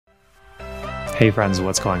Hey friends,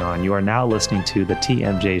 what's going on? You are now listening to the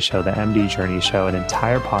TMJ show, the MD Journey show, an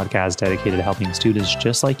entire podcast dedicated to helping students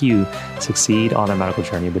just like you succeed on their medical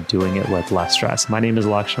journey, but doing it with less stress. My name is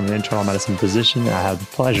Laksh. I'm an internal medicine physician. I have the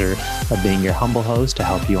pleasure of being your humble host to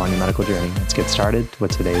help you on your medical journey. Let's get started with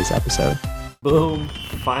today's episode. Boom.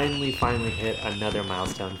 Finally hit another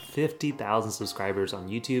milestone, 50,000 subscribers on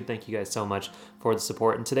YouTube. Thank you guys so much for the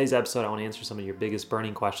support. In today's episode, I want to answer some of your biggest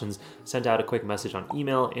burning questions. Sent out a quick message on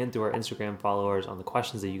email and through our Instagram followers on the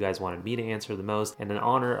questions that you guys wanted me to answer the most. And in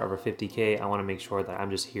honor of our 50K, I want to make sure that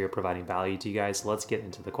I'm just here providing value to you guys. So let's get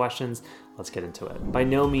into the questions. Let's get into it. By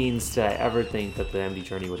no means did I ever think that the MD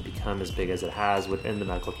journey would become as big as it has within the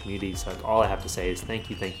medical community. So all I have to say is thank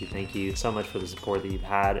you so much for the support that you've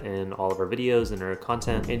had in all of our videos and our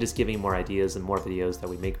content, and just giving more ideas and more videos that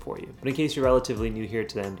we make for you. But in case you're relatively new here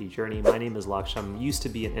to the MD journey, my name is Laksh. I used to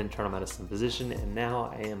be an internal medicine physician, and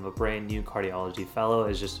now I am a brand new cardiology fellow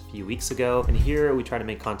as just a few weeks ago. And here we try to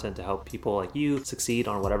make content to help people like you succeed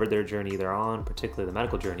on whatever their journey they're on, particularly the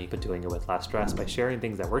medical journey, but doing it with less stress by sharing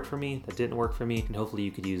things that worked for me, that didn't work for me, and hopefully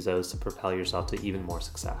you could use those to propel yourself to even more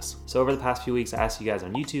success. So over the past few weeks, I asked you guys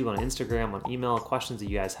on YouTube, on Instagram, on email, questions that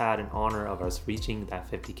you guys had in honor of us reaching that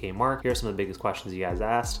 50K mark. Here are some of the biggest questions you guys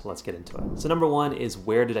asked. Let's get into it. So number one is,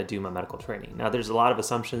 where did I do my medical training? Now there's a lot of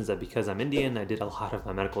assumptions that because I'm Indian, I did a lot of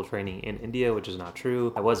my medical training in India, which is not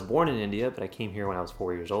true. I was born in India, but I came here when I was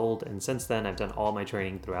 4 years old. And since then, I've done all my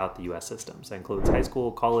training throughout the US systems. That includes high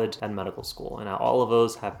school, college, and medical school. And all of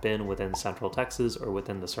those have been within Central Texas or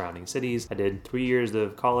within the surrounding cities. I did 3 years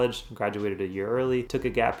of college, graduated a year early, took a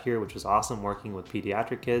gap here, which was awesome, working with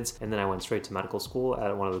pediatric kids. And then I went straight to medical school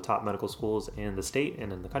at one of the top medical schools in the state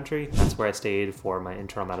and in the country. That's where I stayed for my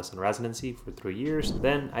internal medicine residency for 3 years.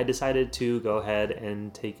 Then I decided to go ahead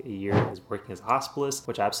and take a year as working as a hospitalist,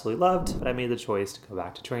 which I absolutely loved, but I made the choice to go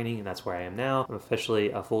back to training, and that's where I am now. I'm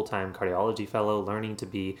officially a full-time cardiology fellow, learning to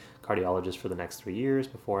be cardiologist for the next 3 years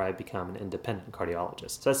before I become an independent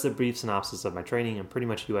cardiologist. So that's the brief synopsis of my training. I'm pretty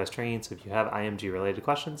much US trained, so if you have IMG related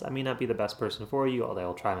questions, I may not be the best person for you, although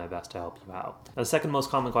I'll try my best to help you out. Now, the second most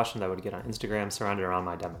common question that I would get on Instagram surrounded around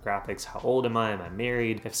my demographics. How old am I? Am I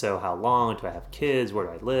married? If so, how long? Do I have kids? Where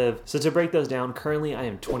do I live? So to break those down, currently I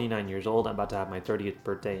am 29 years old. I'm about to have my 30th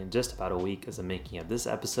birthday in just about a week as I'm making of this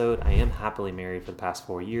episode. I am happily married for the past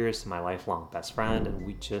 4 years to my lifelong best friend, and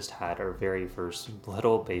we just had our very first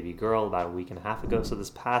little baby girl about a week and a half ago. So this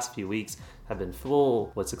past few weeks have been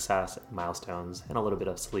full with success, milestones, and a little bit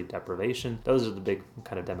of sleep deprivation. Those are the big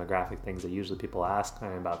kind of demographic things that usually people ask.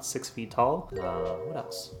 I'm about 6 feet tall. What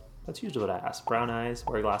else? That's usually what I ask. Brown eyes,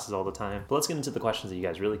 wear glasses all the time. But let's get into the questions that you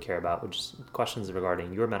guys really care about, which is questions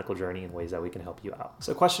regarding your medical journey and ways that we can help you out.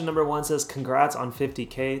 So question number one says, congrats on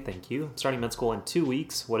 50K. Thank you. I'm starting med school in 2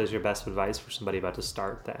 weeks. What is your best advice for somebody about to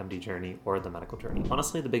start the MD journey or the medical journey?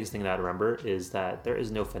 Honestly, the biggest thing that I remember is that there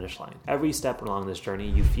is no finish line. Every step along this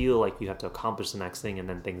journey, you feel like you have to accomplish the next thing and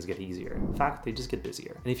then things get easier. In fact, they just get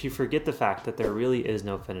busier. And if you forget the fact that there really is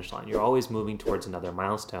no finish line, you're always moving towards another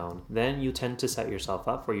milestone, then you tend to set yourself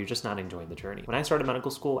up where you're just not enjoying the journey. When I started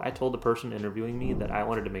medical school, I told the person interviewing me that I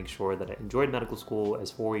wanted to make sure that I enjoyed medical school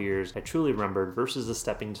as 4 years I truly remembered versus a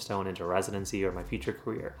stepping stone into residency or my future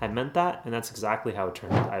career. I meant that, and that's exactly how it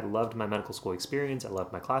turned out. I loved my medical school experience. I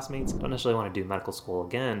loved my classmates. Don't necessarily want to do medical school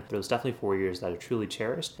again, but it was definitely 4 years that I truly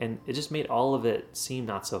cherished, and it just made all of it seem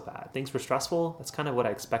not so bad. Things were stressful. That's kind of what I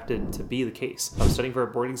expected to be the case. I was studying for a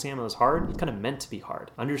board exam. It was hard. It's kind of meant to be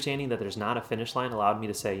hard. Understanding that there's not a finish line allowed me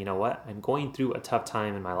to say, you know what? I'm going through a tough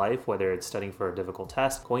time in my life, whether it's studying for a difficult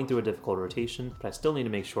test, going through a difficult rotation, but I still need to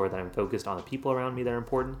make sure that I'm focused on the people around me that are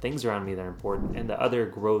important, things around me that are important, and the other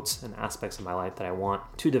growths and aspects of my life that I want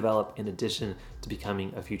to develop in addition to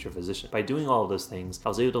becoming a future physician. By doing all of those things, I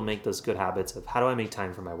was able to make those good habits of how do I make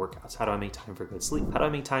time for my workouts? How do I make time for good sleep? How do I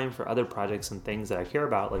make time for other projects and things that I care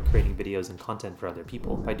about, like creating videos and content for other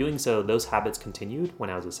people? By doing so, those habits continued when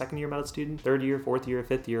I was a second year medical student, third year, fourth year,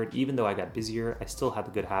 fifth year. Even though I got busier, I still had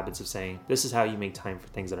the good habits of saying, this is how you make time for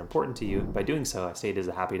things that are important to you. By doing so, I stayed as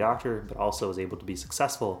a happy doctor, but also was able to be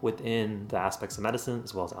successful within the aspects of medicine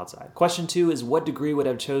as well as outside. Question 2 is, what degree would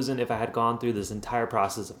I have chosen if I had gone through this entire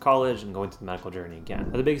process of college and going through the medical journey again?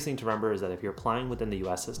 Now, the biggest thing to remember is that if you're applying within the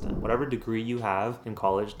US system, whatever degree you have in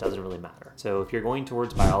college doesn't really matter. So if you're going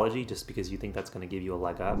towards biology just because you think that's going to give you a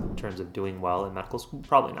leg up in terms of doing well in medical school,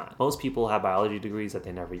 probably not. Most people have biology degrees that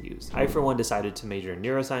they never use. I, for one, decided to major in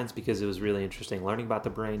neuroscience because it was really interesting learning about the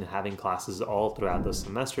brain and having classes all throughout the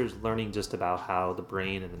semester semesters learning just about how the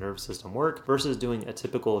brain and the nervous system work versus doing a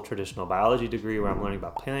typical traditional biology degree where I'm learning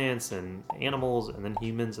about plants and animals and then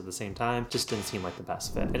humans at the same time just didn't seem like the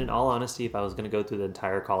best fit. And in all honesty, if I was going to go through the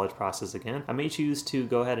entire college process again, I may choose to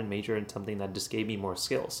go ahead and major in something that just gave me more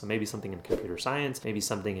skills. So maybe something in computer science, maybe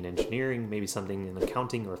something in engineering, maybe something in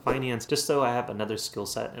accounting or finance, just so I have another skill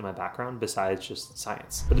set in my background besides just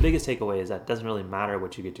science. But the biggest takeaway is that it doesn't really matter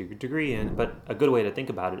what you get your degree in, but a good way to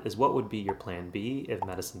think about it is what would be your plan B if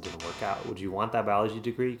medicine didn't work out? Would you want that biology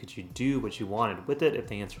degree? Could you do what you wanted with it? If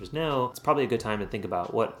the answer is no, it's probably a good time to think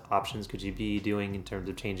about what options could you be doing in terms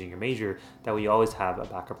of changing your major. That way you always have a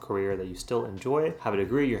backup career that you still enjoy, have a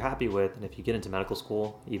degree you're happy with, and if you get into medical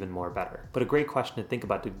school, even more better. But a great question to think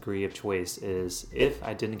about degree of choice is, if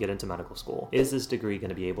I didn't get into medical school, is this degree going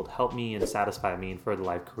to be able to help me and satisfy me for the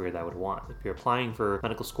life career that I would want? If you're applying for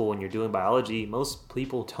medical school and you're doing biology, most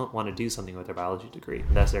people don't want to do something with their biology degree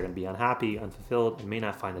unless they're going to be unhappy, unfulfilled, and may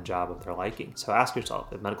not find a job of their liking. So ask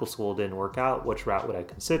yourself, if medical school didn't work out, which route would I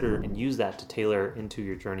consider? And use that to tailor into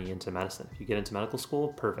your journey into medicine. If you get into medical school,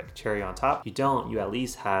 perfect, cherry on top. If you don't, you at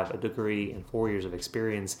least have a degree and 4 years of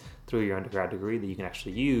experience through your undergrad degree that you can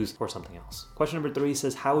actually use for something else. Question number 3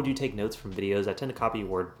 says, how would you take notes from videos? I tend to copy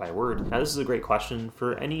word by word. Now, this is a great question.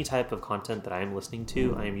 For any type of content that I am listening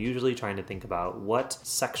to, I am usually trying to think about what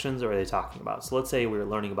sections are they talking about. So let's say we're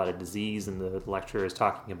learning about a disease and the lecturer is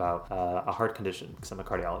talking about a heart condition, because I'm a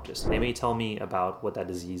cardiologist. They may tell me about what that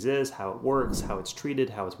disease is, how it works, how it's treated,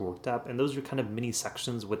 how it's worked up, and those are kind of mini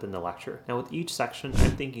sections within the lecture. Now, with each section,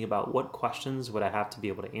 I'm thinking about what questions would I have to be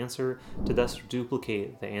able to answer to thus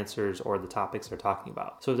duplicate the answers or the topics they're talking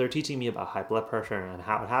about. So if they're teaching me about high blood pressure and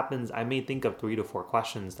how it happens, I may think of 3 to 4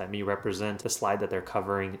 questions that may represent the slide that they're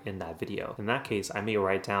covering in that video. In that case, I may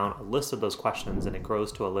write down a list of those questions and it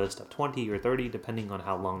grows to a list of 20 or 30 depending on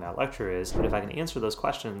how long that lecture is. But if I can answer those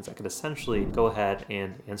questions, I could essentially go ahead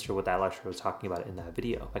and answer what that lecturer was talking about in that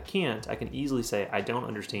video. If I can't, I can easily say, I don't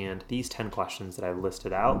understand these 10 questions that I've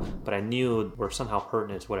listed out, but I knew were somehow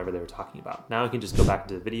pertinent to whatever they were talking about. Now I can just go back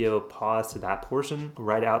to the video, pause to that portion,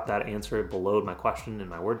 write out that answer below my question in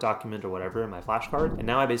my Word document or whatever in my flashcard. And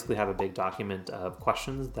now I basically have a big document of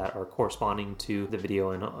questions that are corresponding to the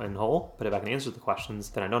video in whole. But if I can answer the questions,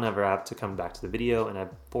 then I don't ever have to come back to the video, and I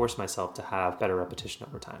force myself to have better repetition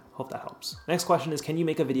over time. Hope that helps. Next question is, can you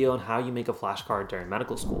make a video on how you make a flashcard during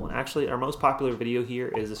medical school? And actually, our most popular video here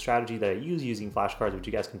is a strategy that I use using flashcards, which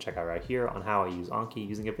you guys can check out right here on how I use Anki,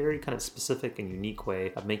 using a very kind of specific and unique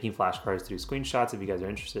way of making flashcards through screenshots. If you guys are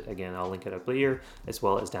interested, again, I'll link it up here as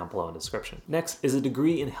well as down below in the description. Next, is a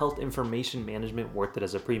degree in health information management worth it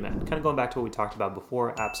as a pre-med? Kind of going back to what we talked about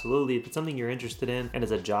before, absolutely. If it's something you're interested in and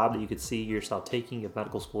is a job that you could see yourself taking if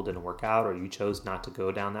medical school didn't work out or you chose not to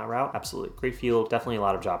go down that route, absolutely. Great field, definitely a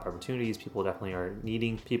lot of job opportunities. People definitely are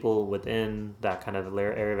needing people within that kind of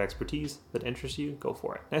area of expertise that interests you, go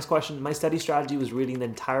for it. Next question, my study strategy was reading the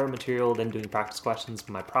entire material, then doing practice questions,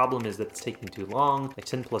 but my problem is that it's taking too long, like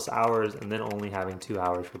 10 plus hours, and then only having 2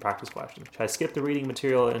 hours for practice questions. Should I skip the reading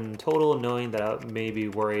material in total, knowing that I may be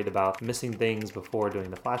worried about missing things before doing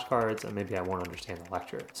the flashcards, and maybe I won't understand the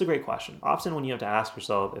lecture? It's a great question. Often when you have to ask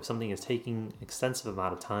yourself if something is taking extensive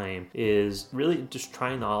amount of time is really just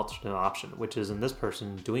trying the alternate option, which is in this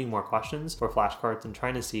person doing more questions or flashcards and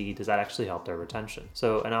trying to see, does that actually help their retention?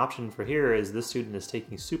 So an option for here is this student is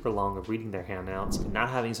taking super long of reading their handouts and not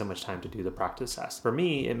having so much time to do the practice test. For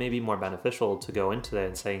me, it may be more beneficial to go into that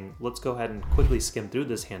and saying, let's go ahead and quickly skim through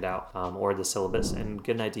this handout or the syllabus and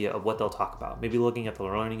get an idea of what they'll talk about. Maybe looking at the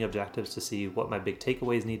learning objectives to see what my big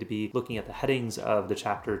takeaways need to be, looking at the headings of the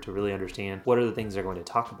chapter to really understand what are the things they're going to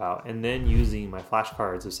talk about, and then using my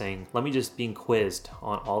flashcards of saying, let me just being quizzed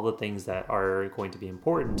on all the things that are going to be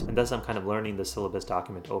important, and thus I'm kind of learning the syllabus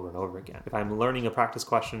document over and over again. If I'm learning a practice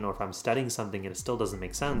question or if I'm studying something and it still doesn't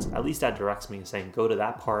make sense, at least that directs me saying, go to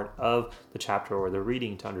that part of the chapter or the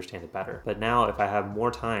reading to understand it better. But now if I have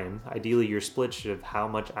more time, ideally your split should have how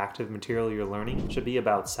much active material you're learning should be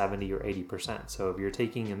about 70 or 80%. So if you're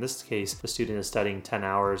taking, in this case, the student is studying 10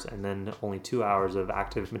 hours and then only 2 hours of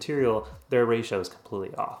active material, their ratio is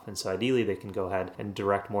completely off. And so ideally they can go ahead and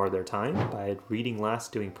direct more of their time by reading less,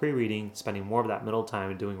 doing pre-reading, spending more of that middle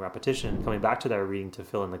time doing repetition, coming back to that reading to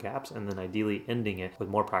fill in the gaps, and then ideally ending it with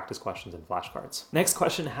more practice questions and flashcards. Next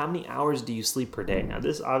question, how many hours do you sleep per day? Now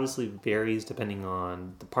this obviously varies depending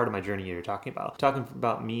on the part of my journey you're talking about. Talking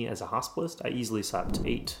about me as a hospitalist, I easily slept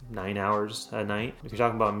 8-9 hours a night. If you're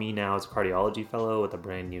talking about me now as a cardiology fellow with a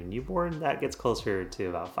brand new newborn, that gets closer to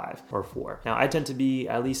about 5 or 4. Now I tend to be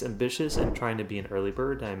at least ambitious and trying to be an early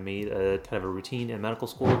bird. I made a kind of a routine in medical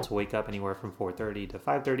school to wake up anywhere from 4:30 to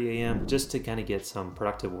 5:30 a.m. just to kind of get some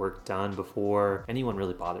productive work done before anyone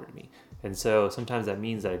really bothered me. And so sometimes that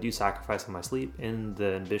means that I do sacrifice on my sleep in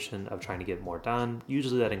the ambition of trying to get more done.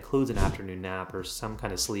 Usually that includes an afternoon nap or some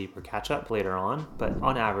kind of sleep or catch up later on. But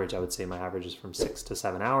on average, I would say my average is from 6 to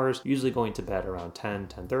 7 hours, usually going to bed around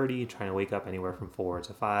 10:30, trying to wake up anywhere from 4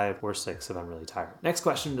 to 5 or 6 if I'm really tired. Next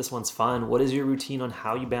question, this one's fun. What is your routine on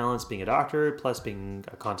how you balance being a doctor plus being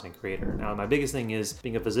a content creator? Now, my biggest thing is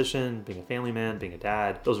being a physician, being a family man, being a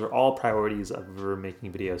dad. Those are all priorities of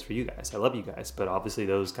making videos for you guys. I love you guys, but obviously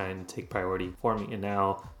those kind of take priority for me. And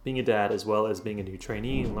now being a dad, as well as being a new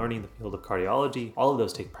trainee and learning the field of cardiology, all of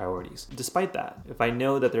those take priorities. Despite that, if I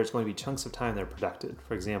know that there's going to be chunks of time that are protected,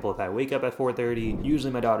 for example, if I wake up at 4:30,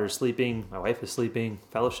 usually my daughter's sleeping, my wife is sleeping,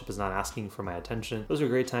 fellowship is not asking for my attention, those are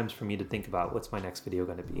great times for me to think about what's my next video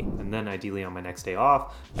going to be. And then ideally on my next day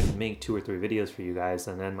off, I can make 2 or 3 videos for you guys,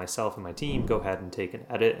 and then myself and my team go ahead and take an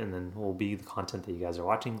edit, and then will be the content that you guys are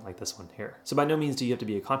watching, like this one here. So by no means do you have to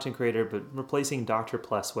be a content creator, but replacing doctor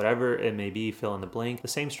plus whatever it may be, fill in the blank, the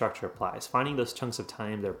same structure applies. Finding those chunks of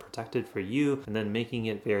time that are protected for you, and then making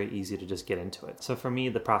it very easy to just get into it. So for me,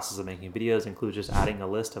 the process of making videos includes just adding a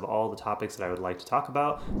list of all the topics that I would like to talk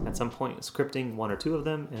about. At some point, scripting 1 or 2 of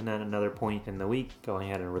them, and then another point in the week, going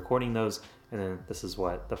ahead and recording those. And then this is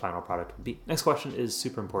what the final product would be. Next question is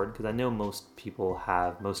super important because I know most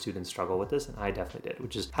students struggle with this, and I definitely did,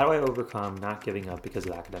 which is how do I overcome not giving up because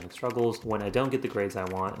of academic struggles when I don't get the grades I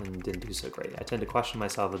want and didn't do so great? I tend to question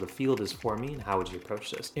myself if the field is for me, and how would you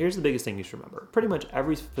approach this? Here's the biggest thing you should remember. Pretty much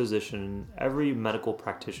every physician, every medical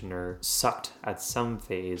practitioner sucked at some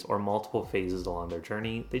phase or multiple phases along their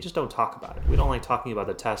journey. They just don't talk about it. We don't like talking about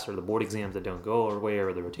the tests or the board exams that don't go our way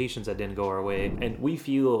or the rotations that didn't go our way, and we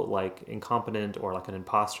feel like incompetent or like an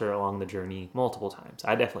imposter along the journey multiple times.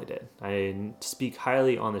 I definitely did. I speak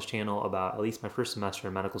highly on this channel about at least my first semester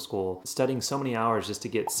in medical school, studying so many hours just to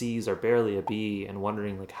get C's or barely a B, and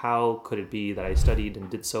wondering like how could it be that I studied and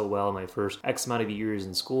did so well my first X amount of years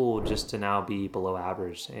in school just to now be below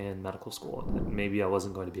average in medical school, and maybe I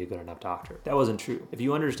wasn't going to be a good enough doctor. That wasn't true. If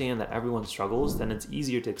you understand that everyone struggles, then it's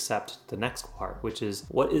easier to accept the next part, which is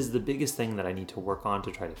what is the biggest thing that I need to work on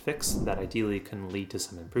to try to fix that ideally can lead to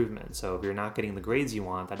some improvement. So if you're not getting the grades you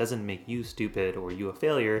want, that doesn't make you stupid or you a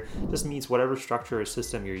failure. It just means whatever structure or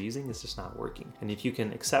system you're using is just not working. And if you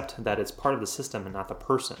can accept that it's part of the system and not the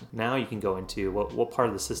person, now you can go into what part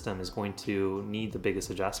of the system is going to need the biggest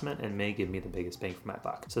adjustment and may give me the biggest bang for my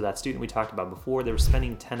buck. So that student we talked about before, they were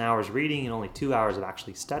spending 10 hours reading and only 2 hours of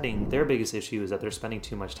actually studying. Their biggest issue is that they're spending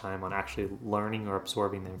too much time on actually learning or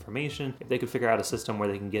absorbing the information. If they could figure out a system where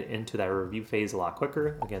they can get into that review phase a lot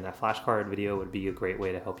quicker, again, that flashcard video would be a great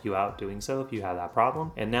way to help you out doing so if you have that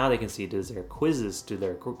problem. And now they can see, does their quizzes, do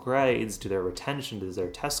their grades, do their retention, does their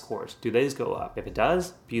test scores, do these go up? If it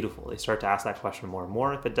does, beautiful. They start to ask that question more and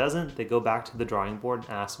more. If it doesn't, they go back to the drawing board and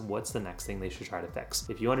ask what's the next thing they should try to fix.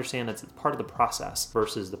 If you understand that it's part of the process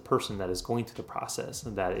versus the person that is going through the process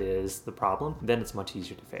that is the problem, then it's much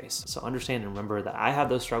easier to face. So understand and remember that I have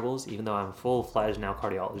those struggles, even though I'm a full-fledged now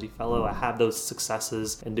cardiology fellow. I have those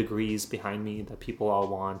successes and degrees behind me that people all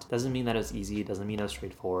want. Doesn't mean that it's easy, doesn't mean it's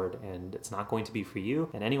straightforward, and it's not going to be for you.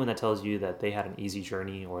 And anyone that tells you that they had an easy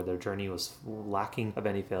journey or their journey was lacking of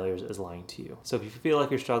any failures is lying to you. So if you feel like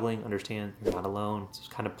you're struggling, understand you're not alone. It's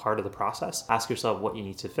kind of part of the process. Ask yourself what you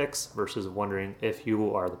need to fix versus wondering if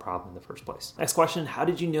you are the problem in the first place. Next question, how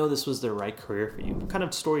did you know this was the right career for you? Kind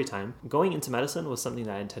of story time. Going into medicine was something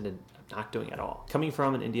that I intended not doing at all. Coming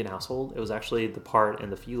from an Indian household, it was actually the part in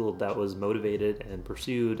the field that was motivated and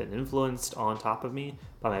pursued and influenced on top of me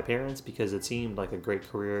by my parents because it seemed like a great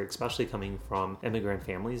career, especially coming from immigrant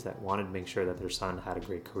families that wanted to make sure that their son had a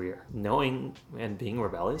great career. Knowing and being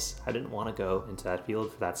rebellious, I didn't want to go into that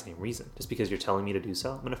field for that same reason. Just because you're telling me to do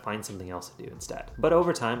so, I'm going to find something else to do instead. But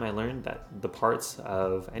over time, I learned that the parts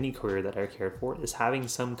of any career that I cared for is having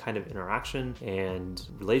some kind of interaction and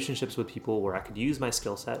relationships with people where I could use my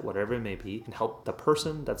skill set, whatever it may be, and help the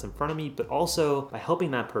person that's in front of me, but also by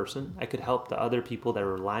helping that person, I could help the other people that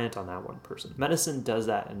are reliant on that one person. Medicine does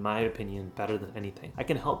that, in my opinion, better than anything. I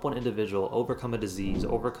can help one individual overcome a disease,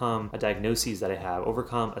 overcome a diagnosis that I have,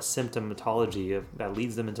 overcome a symptomatology that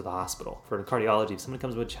leads them into the hospital. For cardiology, if someone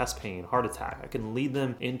comes with chest pain, heart attack, I can lead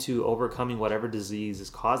them into overcoming whatever disease is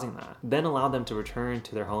causing that. Then allow them to return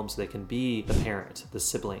to their home so they can be the parent, the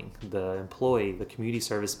sibling, the employee, the community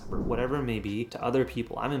service member, whatever it may be, to other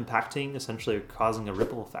people. I'm impacting impacting, essentially causing a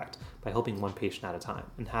ripple effect by helping one patient at a time.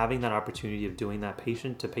 And having that opportunity of doing that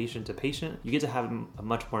patient to patient to patient, you get to have a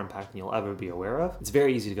much more impact than you'll ever be aware of. It's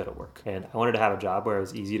very easy to go to work. And I wanted to have a job where it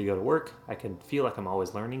was easy to go to work. I can feel like I'm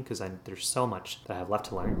always learning because there's so much that I have left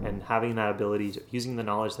to learn. And having that ability to using the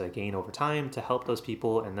knowledge that I gain over time to help those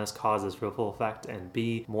people and thus cause this ripple effect and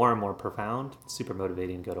be more and more profound, super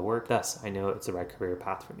motivating to go to work. Thus, I know it's the right career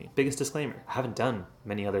path for me. Biggest disclaimer, I haven't done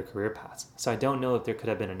many other career paths. So I don't know if there could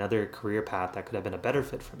have been another career path that could have been a better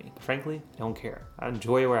fit for me. But frankly, I don't care. I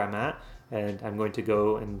enjoy where I'm at. And I'm going to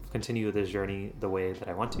go and continue this journey the way that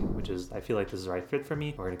I want to, which is I feel like this is the right fit for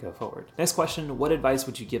me. We're going to go forward. Next question, what advice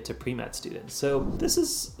would you give to pre-med students? So this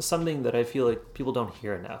is something that I feel like people don't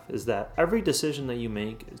hear enough, is that every decision that you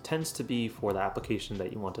make tends to be for the application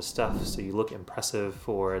that you want to stuff, so you look impressive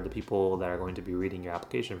for the people that are going to be reading your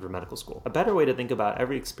application for medical school. A better way to think about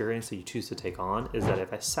every experience that you choose to take on is that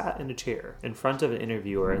if I sat in a chair in front of an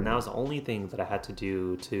interviewer and that was the only thing that I had to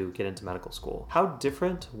do to get into medical school, how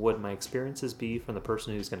different would my experiences be from the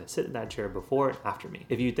person who's going to sit in that chair before and after me?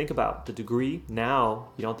 If you think about the degree, now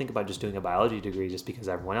you don't think about just doing a biology degree just because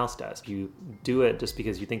everyone else does. You do it just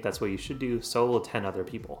because you think that's what you should do, so will 10 other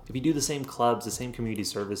people. If you do the same clubs, the same community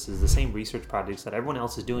services, the same research projects that everyone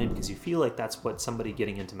else is doing because you feel like that's what somebody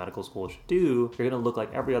getting into medical school should do, you're going to look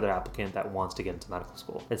like every other applicant that wants to get into medical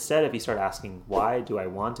school. Instead, if you start asking, why do I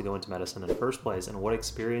want to go into medicine in the first place, and what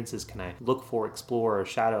experiences can I look for, explore,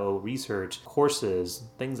 shadow, research, courses,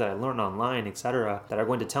 things that I learned online, etc., that are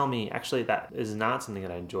going to tell me, actually, that is not something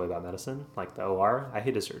that I enjoy about medicine, like the OR. I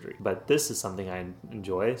hated surgery, but this is something I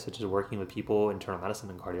enjoy, such as working with people, internal medicine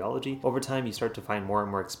and cardiology. Over time, you start to find more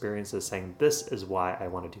and more experiences saying, this is why I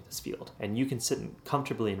want to do this field. And you can sit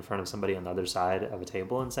comfortably in front of somebody on the other side of a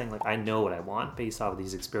table and saying, like, I know what I want based off of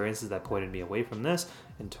these experiences that pointed me away from this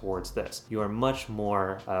and towards this. You are much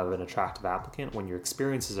more of an attractive applicant when your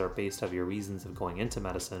experiences are based off your reasons of going into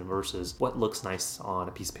medicine versus what looks nice on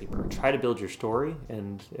a piece of paper. Try to build your story,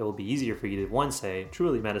 and it will be easier for you to, one, say,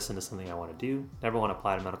 truly medicine is something I want to do. Never want to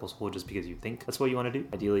apply to medical school just because you think that's what you want to do.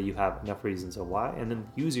 Ideally, you have enough reasons of why, and then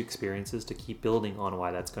use your experiences to keep building on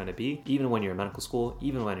why that's going to be, even when you're in medical school,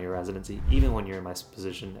 even when you're in residency, even when you're in my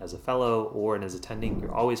position as a fellow or as attending.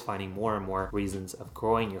 You're always finding more and more reasons of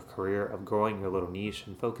growing your career, of growing your little niche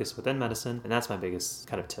and focus within medicine. And that's my biggest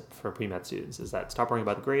kind of tip for pre-med students, is that stop worrying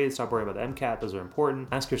about the grades, stop worrying about the MCAT. Those are important.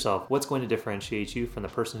 Ask yourself, what's going to differentiate you from the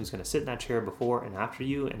person who's going to sit in that chair before and after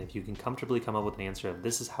you? And if you can comfortably come up with an answer of,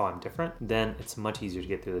 this is how I'm different, then it's much easier to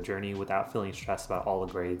get through the journey without feeling stressed about all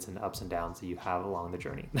the grades and ups and downs that you have along the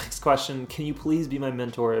journey. Next question, can you please be my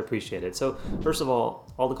mentor? I appreciate it. So first of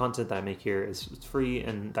all the content that I make here is free,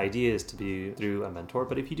 and the idea is to be through a mentor.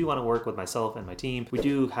 But if you do want to work with myself and my team, we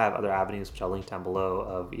do have other avenues, which I'll link down below,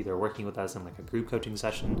 of either working with us in like a group coaching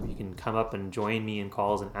session. You can come up and join me in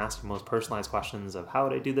calls and ask your most personalized questions of, how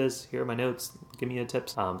would I do this? Here are my notes. Give me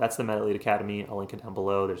tips. That's the MedElite Academy. I'll link it down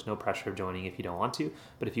below. There's no pressure of joining if you don't want to.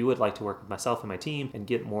 But if you would like to work with myself and my team and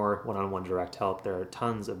get more one-on-one direct help, there are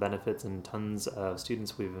tons of benefits and tons of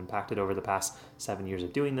students we've impacted over the past 7 years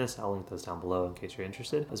of doing this. I'll link those down below in case you're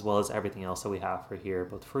interested, as well as everything else that we have for here,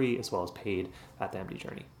 both free as well as paid at the MD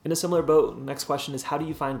Journey. In a similar boat, next question is, how do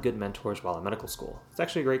you find good mentors while in medical school? It's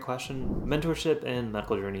actually a great question. Mentorship in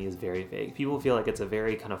medical journey is very vague. People feel like it's a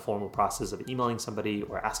very kind of formal process of emailing somebody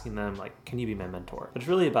or asking them, like, can you be my mentor? But it's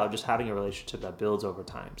really about just having a relationship that builds over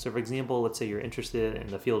time. So for example, let's say you're interested in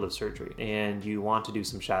the field of surgery and you want to do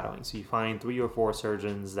some shadowing. So you find 3 or 4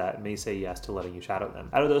 surgeons that may say yes to letting you shadow them.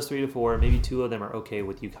 Out of those 3 to 4, maybe 2 of them are okay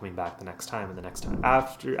with you coming back the next time and the next time.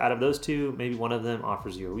 Out of those 2, maybe one of them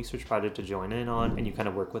offers you a research project to join in on, and you kind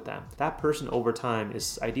of work with them. That person over time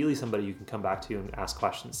is ideally somebody you can come back to and ask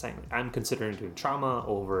questions saying, like, I'm considering doing trauma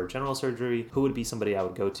over general surgery. Who would be somebody I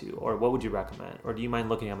would go to? Or what would you recommend? Or do you mind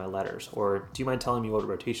looking at my letters? Or do you mind telling me what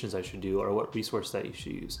rotations I should do or what resource that you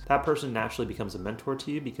should use? That person naturally becomes a mentor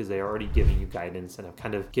to you because they are already giving you guidance and have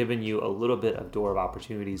kind of given you a little bit of door of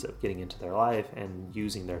opportunities of getting into their life and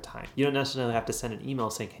using their time. You don't necessarily have to send an email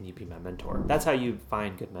saying, can you be my mentor? That's how you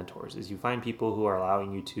find good mentors, is you find people who are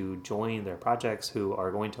allowing you to join their projects, who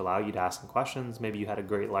are going to allow you to ask them questions. Maybe you had a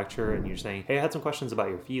great lecture and you're saying, hey, I had some questions about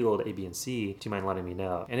your field, A, B, and C. Do you mind letting me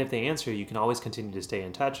know? And if they answer, you can always continue to stay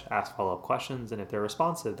in touch, ask follow-up questions. And if they're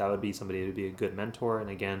responsive, that would be somebody who would be a good mentor. And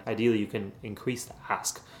again, ideally, you can increase the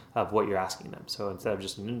ask of what you're asking them. So instead of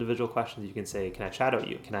just an individual question, you can say, can I shadow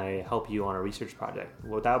you? Can I help you on a research project?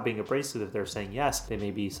 Without being abrasive, if they're saying yes, they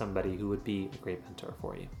may be somebody who would be a great mentor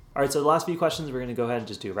for you. All right, so the last few questions, we're going to go ahead and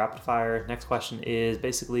just do rapid fire. Next question is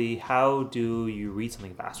basically, how do you read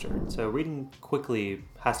something faster? So reading quickly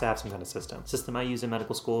has to have some kind of system. The system I used in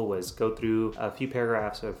medical school was go through a few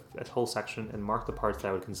paragraphs of a whole section and mark the parts that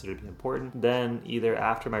I would consider to be important. Then either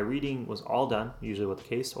after my reading was all done, usually with the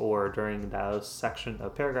case, or during that section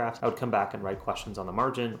of paragraphs, I would come back and write questions on the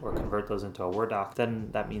margin or convert those into a Word doc. Then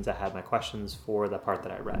that means I had my questions for the part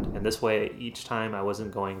that I read. And this way, each time I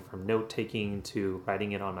wasn't going from note taking to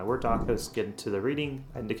writing it on my Word doc. I just get into the reading,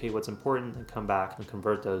 indicate what's important, and come back and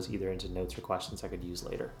convert those either into notes or questions I could use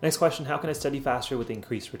later. Next question, how can I study faster with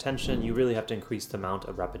increased retention? You really have to increase the amount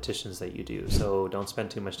of repetitions that you do. So don't spend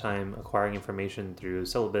too much time acquiring information through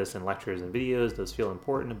syllabus and lectures and videos. Those feel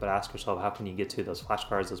important, but ask yourself, how can you get to those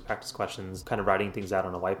flashcards, those practice questions, kind of writing things out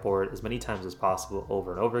on a whiteboard as many times as possible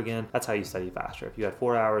over and over again. That's how you study faster. If you had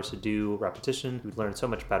 4 hours to do repetition, you'd learn so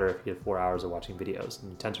much better if you had 4 hours of watching videos,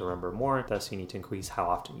 and you tend to remember more. Thus, you need to increase how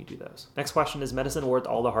often you do those. Next question, is medicine worth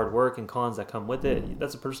all the hard work and cons that come with it?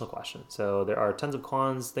 That's a personal question. So there are tons of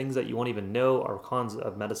cons, things that you won't even know are cons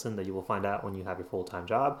of medicine that you will find out when you have your full-time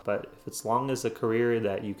job. But if it's long as a career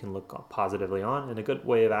that you can look positively on, and a good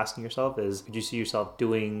way of asking yourself is, could you see yourself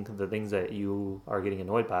doing the things that you are getting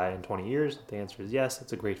annoyed by in 20 years? The answer is yes,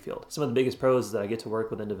 it's a great field. Some of the biggest pros is that I get to work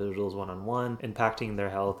with individuals one-on-one, impacting their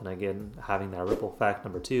health, and again, having that ripple effect.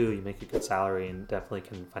 Number 2, you make a good salary and definitely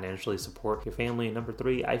can financially support your family. Number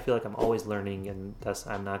 3, I feel like I'm always learning, and thus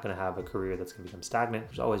I'm not going to have a career that's going to become stagnant.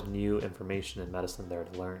 There's always new information in medicine there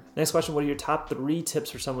to learn. Next question, what are your top 3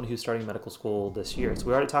 tips for someone who's starting medical school this year? So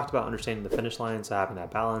we already talked about understanding the finish line, so having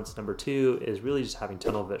that balance. Number 2 is really just having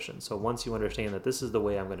tunnel vision. So once you understand that this is the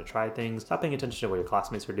way I'm going to try things, stop paying attention to what your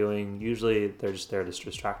classmates are doing. Usually they're just there to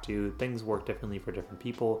distract you. Things work differently for different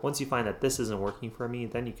people. Once you find that this isn't working for me,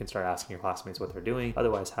 then you can start asking your classmates what they're doing.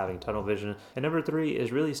 Otherwise, having tunnel vision. And number 3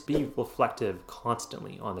 is really be reflective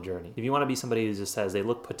constantly on the journey. If you want to be somebody who just says they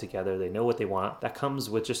look put together, they know what they want, that comes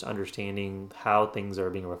with just understanding how things are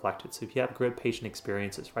being reflected. So if you have good patient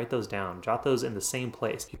experiences, write those down, jot those in the same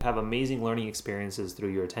place. If you have amazing learning experiences through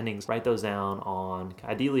your attendings, write those down on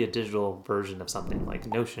ideally a digital version of something like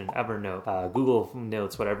Notion, Evernote, Google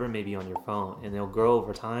Notes, whatever it may be on your phone, and they'll grow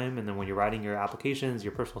over time. And then when you're writing your applications,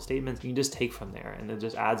 your personal statements, you can just take from there, and it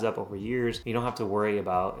just adds up over years. You don't have to worry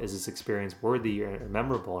about, is this experience worthy or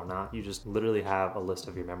memorable or not? You just literally have a list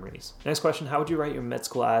of your memories. Next question, how would you write your med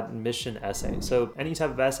school admission essay? So any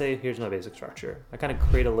type of essay, here's my basic structure. I kind of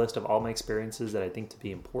create a list of all my experiences that I think to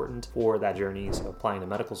be important for that journey. So applying to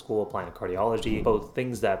medical school, applying to cardiology, both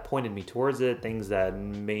things that pointed me towards it, things that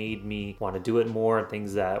made me want to do it more,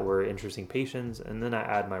 things that were interesting patients, and then I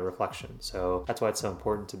add my reflection. So that's why it's so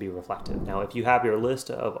important to be reflective. Now, if you have your list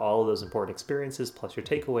of all of those important experiences plus your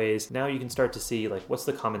takeaways, now you can start to see like what's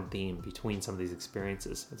the common theme between some of these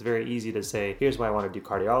experiences. It's very easy to say, here's why I want to do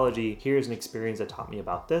cardiology, here's an experience that taught me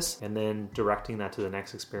about this, and then directing that to the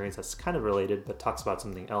next experience that's kind of related but talks about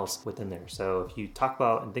something else within there. So if you talk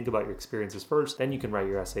about and think about your experiences first, then you can write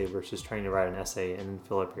your essay versus trying to write an essay and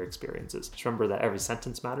fill up your experiences. Just remember that every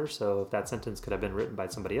sentence matters, so if that sentence could have been written by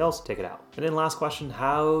somebody else, take it out. And then last question,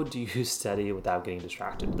 how do you study without getting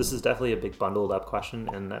distracted? This is definitely a big bundled up question,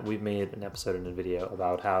 and that we've made an episode in a video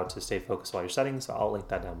about how to stay focused while you're studying, so I'll link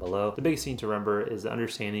that down below. The biggest thing to remember is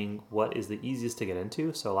understanding what is the easiest to get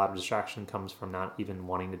into. So a lot of distraction comes from not even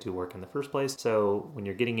wanting to do work in the first place. So when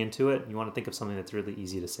you're getting into it, you want to think of something that's really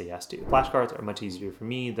easy to say yes to. Flashcards are much easier for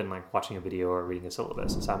me than like watching a video or reading a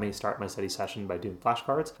syllabus. So I may start my study session by doing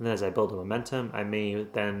flashcards, and then as I build a momentum, I may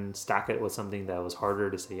then stack it with something that was harder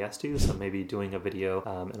to say yes to. So maybe doing a video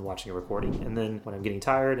and watching a recording. And then when I'm getting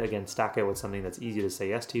tired, again, stack it with something that's easy to say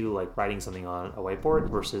yes to, like writing something on a whiteboard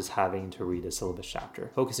versus having to read a syllabus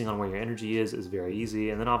chapter. Focusing on where your energy is very easy.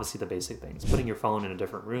 And then obviously the basic things, putting your phone in a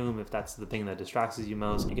different room if that's the thing that distracts you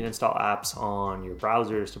most. You can install apps on your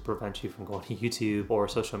browsers to prevent you from going to YouTube or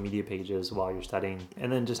social media pages while you're studying.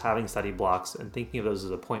 And then just having study blocks and thinking of those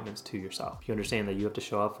as appointments to yourself. If you understand that you have to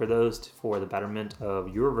show up for those for the betterment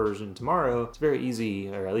of your version tomorrow, it's very easy,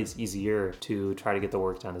 or at least easier, to try to get the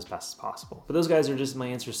work done as best as possible. But those guys are just my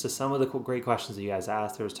answers to some of the great questions that you guys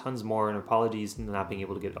asked. There was tons more, and apologies for not being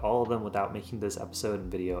able to get all of them without making this episode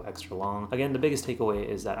and video extra long. Again, the biggest takeaway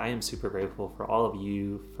is that I am super grateful for all of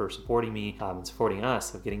you for supporting me and supporting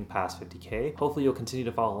us of getting past 50K. Hopefully you'll continue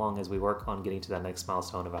to follow along as we work on getting to that next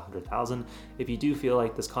milestone of 100,000. If you do feel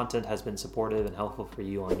like this content has been supportive and helpful for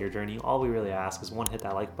you on your journey, all we really ask is one, hit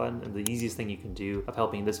that like button, and the easiest thing you can do of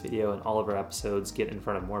helping this video and all of our episodes get in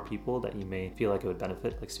front of more people that you may feel like it would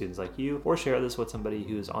benefit, like students like you, or share this with somebody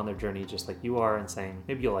who's on their journey just like you are and saying,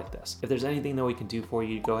 maybe you'll like this. If there's anything that we can do for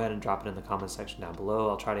you, go ahead and drop it in the comment section down below.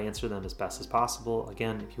 I'll try to answer them as best as possible.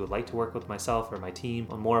 Again, if you would like to work with myself or my team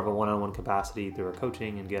on more of a one-on-one capacity through our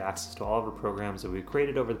coaching and get access to all of our programs that we've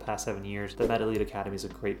created over the past 7 years, the MedElite Academy is a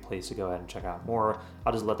great place to go ahead and check out more.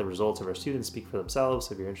 I'll just let the results of our students speak for themselves.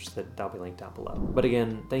 So if you're interested, that'll be linked down below. But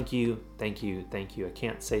again, thank you. I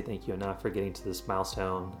can't say thank you enough for getting to this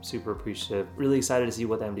milestone. I'm super appreciative. Really excited to see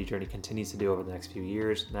what the MD journey continues to do over the next few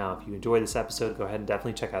years. Now, if you enjoyed this episode, go ahead and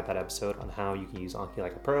definitely check out that episode on how you can use Anki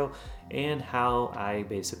like a pro and how I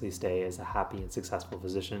basically stay as a happy and successful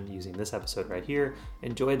physician using this episode right here.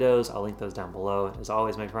 Enjoy those. I'll link those down below. As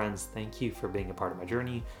always, my friends, thank you for being a part of my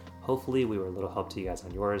journey. Hopefully we were a little help to you guys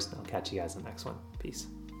on yours. I'll catch you guys in the next one. Peace.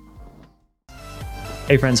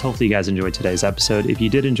 Hey friends, hopefully you guys enjoyed today's episode. If you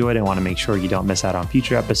did enjoy it, I want to make sure you don't miss out on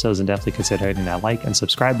future episodes and definitely consider hitting that like and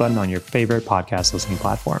subscribe button on your favorite podcast listening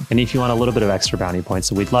platform. And if you want a little bit of extra bounty points,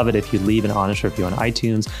 so we'd love it if you leave an honest review on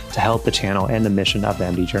iTunes to help the channel and the mission of the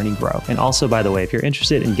MD Journey grow. And also, by the way, if you're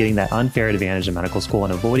interested in getting that unfair advantage in medical school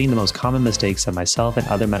and avoiding the most common mistakes that myself and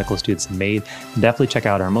other medical students have made, definitely check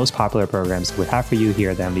out our most popular programs that we have for you here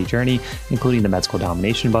at the MD Journey, including the Med School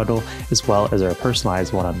Domination Bundle, as well as our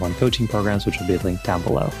personalized one-on-one coaching programs, which will be linked down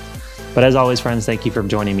below. But as always, friends, thank you for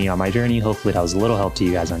joining me on my journey. Hopefully that was a little help to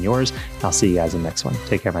you guys on yours. I'll see you guys in the next one.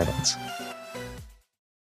 Take care, my friends.